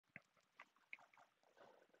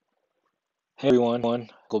Hey everyone,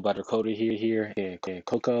 CocoaButterCoder here,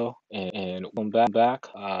 Coco, and welcome back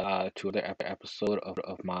to another episode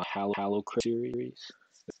of my Halocrypt series.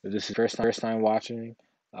 If this is your first time watching,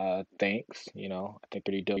 thanks. I think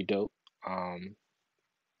pretty dope. Um,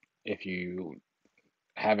 if you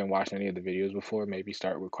haven't watched any of the videos before, maybe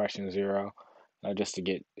start with question zero, just to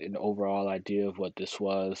get an overall idea of what this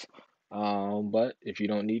was. But if you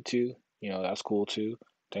don't need to, that's cool too.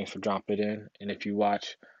 Thanks for dropping it in. And if you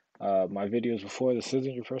watch my videos before, this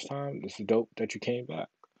isn't your first time. This is dope that you came back.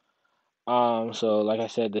 So like I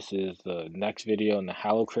said, this is the next video in the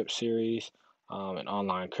Halocrypt series, an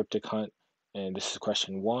online cryptic hunt, and this is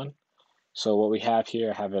question one. So what we have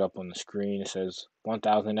here, I have it up on the screen. It says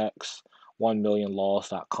 1000x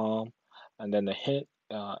 1millionlaws.com, and then the hint,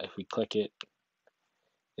 if we click it,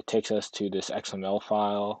 it takes us to this XML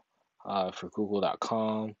file for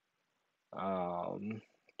google.com.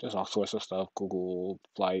 Just all sorts of stuff: Google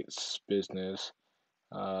flights, business,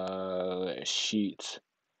 sheets,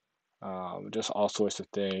 just all sorts of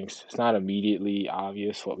things. It's not immediately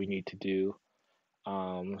obvious what we need to do.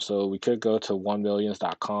 So we could go to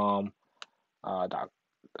 1millions.com,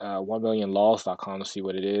 1millionlaws.com to see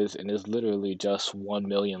what it is, and it's literally just 1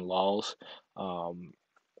 million laws. Um,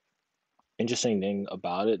 Interesting thing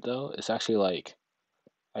about it though, it's actually like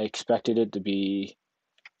I expected it to be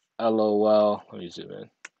LOL. Let me zoom in.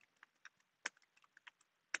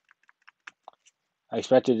 I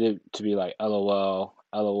expected it to be like LOL,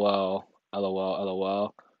 LOL, LOL,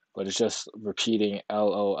 LOL, but it's just repeating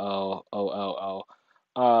LOL, OLL,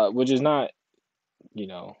 which is not,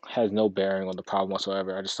 has no bearing on the problem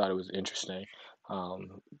whatsoever. I just thought it was interesting.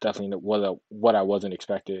 Definitely what I wasn't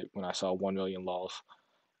expected when I saw 1 million laws.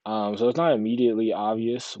 So it's not immediately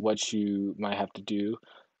obvious what you might have to do,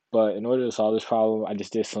 but in order to solve this problem, I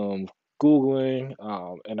just did some Googling,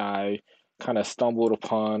 and I kind of stumbled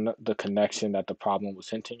upon the connection that the problem was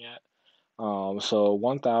hinting at. So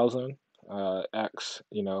 1000 x,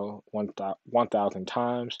 1000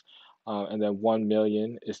 times, and then 1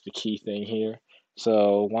 million is the key thing here.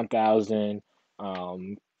 So 1000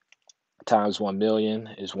 times 1 million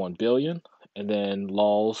is 1 billion. And then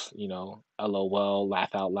lols, LOL,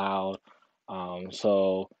 laugh out loud.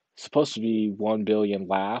 So it's supposed to be 1 billion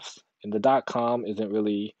laughs. And the .com isn't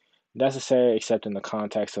really necessary except in the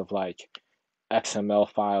context of like XML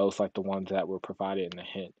files like the ones that were provided in the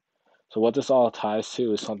hint. So what this all ties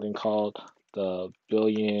to is something called the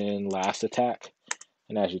billion laughs attack.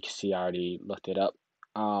 And as you can see, I already looked it up.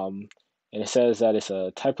 And it says that it's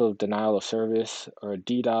a type of denial of service or a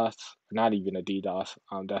DDoS, not even a DDoS.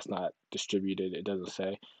 That's not distributed. It doesn't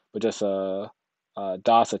say, but just a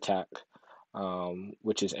DOS attack,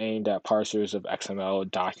 which is aimed at parsers of XML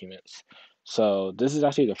documents. So this is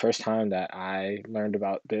actually the first time that I learned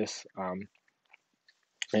about this,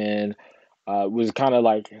 and it was kind of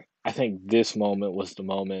like I think this moment was the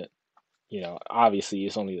moment. Obviously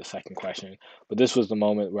it's only the second question, but this was the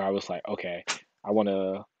moment where I was like, okay, I want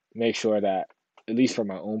to make sure that, at least for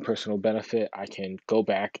my own personal benefit, I can go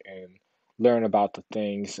back and learn about the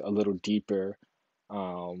things a little deeper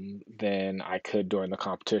than I could during the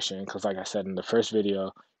competition. Because, like I said in the first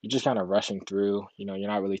video, you're just kind of rushing through. You're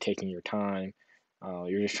not really taking your time.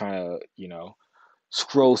 You're just trying to,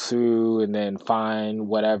 scroll through and then find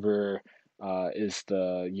whatever is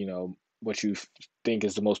the, what you think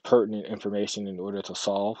is the most pertinent information in order to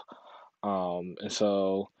solve. And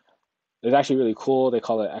so it's actually really cool. They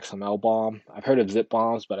call it XML bomb. I've heard of zip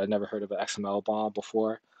bombs, but I've never heard of an XML bomb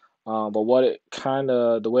before. But the way it kind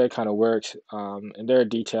of works, and there are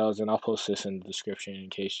details, and I'll post this in the description in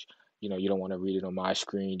case you don't want to read it on my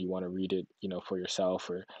screen. You want to read it, for yourself,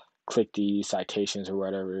 or click these citations or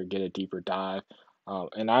whatever, get a deeper dive.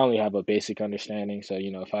 And I only have a basic understanding, so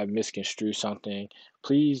if I misconstrue something,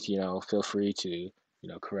 please, feel free to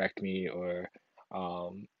correct me, or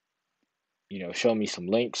um, show me some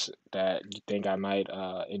links that you think I might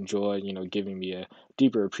enjoy, giving me a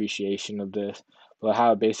deeper appreciation of this. But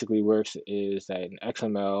how it basically works is that in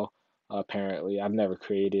XML, apparently, I've never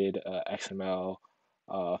created a XML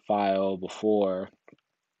file before.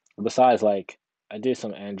 Besides, like, I did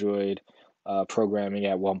some Android programming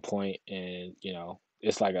at one point, and,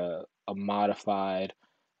 it's like a modified,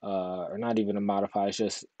 or not even a modified, it's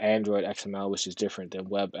just Android XML, which is different than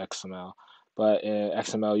web XML. But in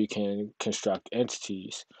XML, you can construct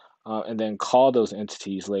entities and then call those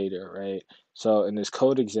entities later, right? So in this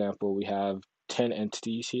code example, we have 10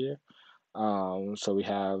 entities here. So we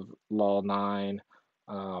have lol9,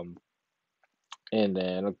 um, and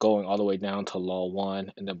then going all the way down to lol1,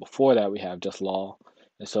 and then before that we have just lol.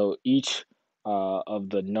 And so each of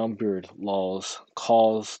the numbered lols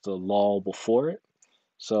calls the lol before it.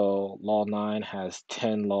 So lol 9 has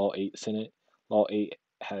 10 lol 8s in it. Lol 8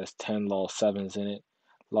 has 10 lol 7s in it.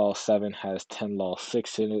 Lol 7 has 10 lol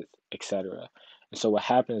 6 in it, etc. And so what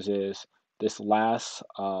happens is this last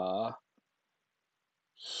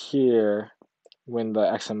here, when the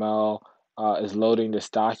XML is loading this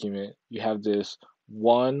document, you have this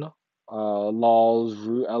one lol's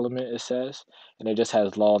root element, it says, and it just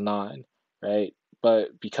has lol 9, right?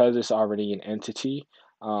 But because it's already an entity,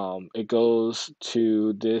 it goes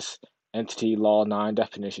to this entity lol 9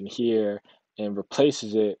 definition here and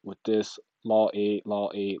replaces it with this lol 8,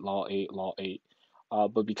 lol 8, lol 8, lol 8.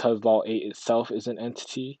 But because lol 8 itself is an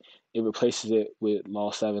entity, it replaces it with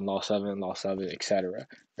lol 7, lol 7, lol 7, etc.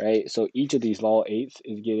 Right? So each of these lol 8s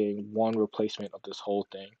is getting one replacement of this whole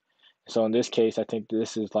thing. So in this case, I think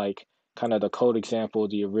this is like kind of the code example,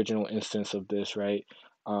 the original instance of this, right?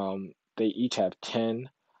 They each have 10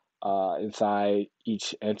 inside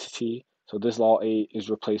each entity. So this lol 8 is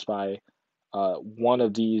replaced by one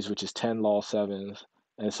of these, which is 10 lol 7s,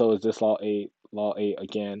 and so is this lol 8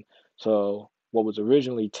 again. So what was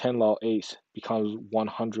originally 10 lol 8s becomes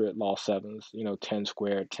 100 lol 7s, 10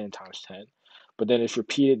 squared, 10 times 10. But then it's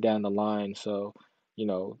repeated down the line. So, you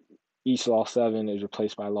know, each lol 7 is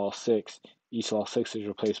replaced by lol 6, each lol 6 is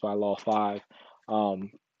replaced by lol 5.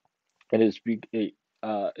 Um, and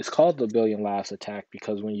it's called the billion laughs attack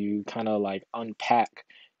because when you kind of like unpack,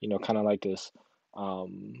 kind of like this,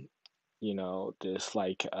 um, this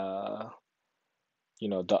like the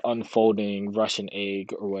unfolding Russian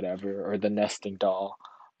egg or whatever, or the nesting doll.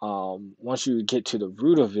 Once you get to the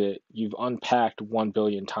root of it, you've unpacked 1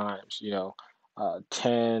 billion times.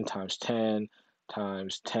 10 times 10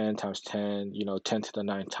 times 10 times 10. 10 to the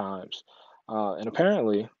 9 times. And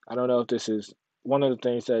apparently, I don't know if this is one of the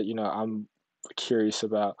things that I'm curious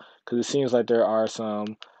about because it seems like there are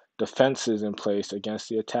some defenses in place against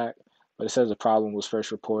the attack, but it says the problem was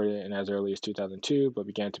first reported in as early as 2002, but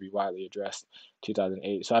began to be widely addressed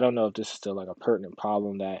 2008. So I don't know if this is still like a pertinent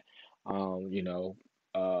problem that, um, you know,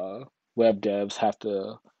 uh, web devs have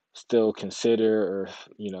to still consider or,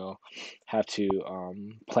 have to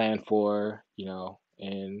plan for,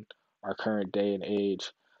 in our current day and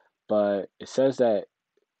age. But it says that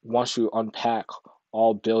once you unpack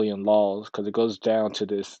all billion laws, because it goes down to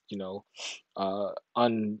this, uh,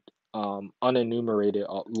 un unenumerated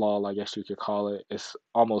lol, I guess you could call it. It's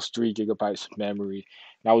almost 3 gigabytes of memory.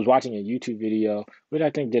 And I was watching a YouTube video, which I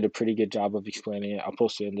think did a pretty good job of explaining it. I'll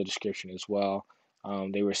post it in the description as well.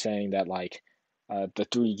 They were saying that like the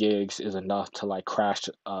 3 gigs is enough to like crash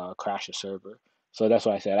a server. So that's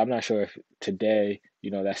what I said. I'm not sure if today,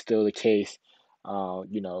 that's still the case.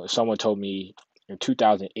 If someone told me in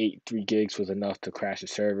 2008 3 gigs was enough to crash a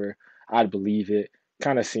server, I'd believe it.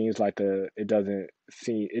 Kind of seems like it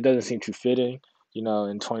doesn't seem too fitting, in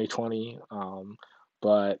 2020.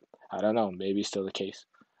 But I don't know, maybe it's still the case.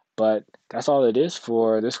 But that's all it is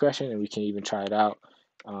for this question, and we can even try it out.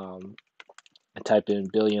 I type in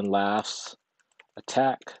billion laughs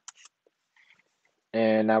attack,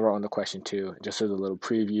 and now we're on the question two. It just as a little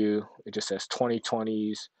preview. It just says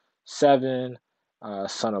 2020s 7,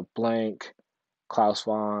 son of blank, Klaus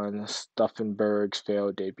von Stauffenberg's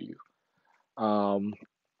failed debut. Um,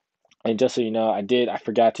 And just so you know, I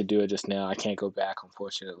forgot to do it just now. I can't go back,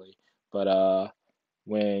 unfortunately. But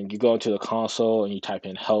when you go into the console and you type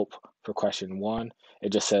in help for question one,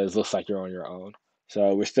 it just says looks like you're on your own.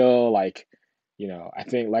 So we're still like, I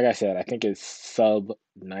think, like I said, I think it's sub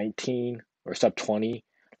 19 or sub 20.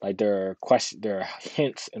 Like there are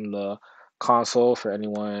hints in the console for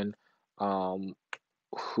anyone um,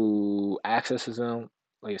 who accesses them.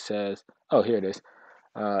 Like it says, oh, here it is.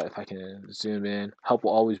 If I can zoom in, help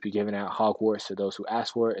will always be given out Hogwarts to those who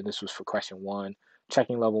ask for it. And this was for question one.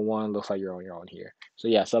 Checking level one looks like you're on your own here. So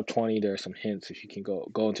yeah, sub 20. There are some hints if you can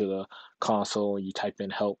go into the console and you type in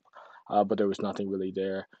help, but there was nothing really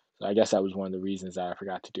there. So I guess that was one of the reasons that I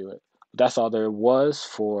forgot to do it. But that's all there was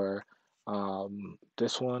for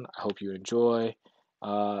this one. I hope you enjoy.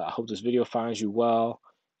 I hope this video finds you well,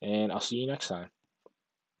 and I'll see you next time.